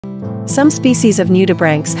Some species of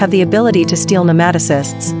nudibranchs have the ability to steal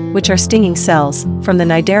nematocysts, which are stinging cells, from the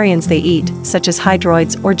Cnidarians they eat, such as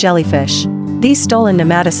hydroids or jellyfish. These stolen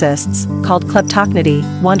nematocysts, called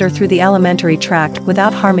Kleptocnidae, wander through the alimentary tract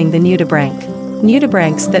without harming the nudibranch.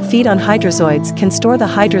 Nudibranchs that feed on hydrozoids can store the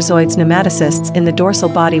hydrozoids nematocysts in the dorsal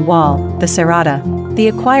body wall, the Cerata. The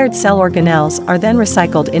acquired cell organelles are then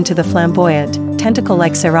recycled into the flamboyant,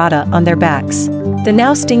 tentacle-like Cerata on their backs. The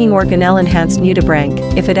now stinging organelle-enhanced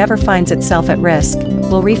nudibranch, if it ever finds itself at risk,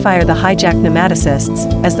 will refire the hijacked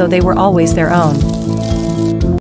nematocysts, as though they were always their own.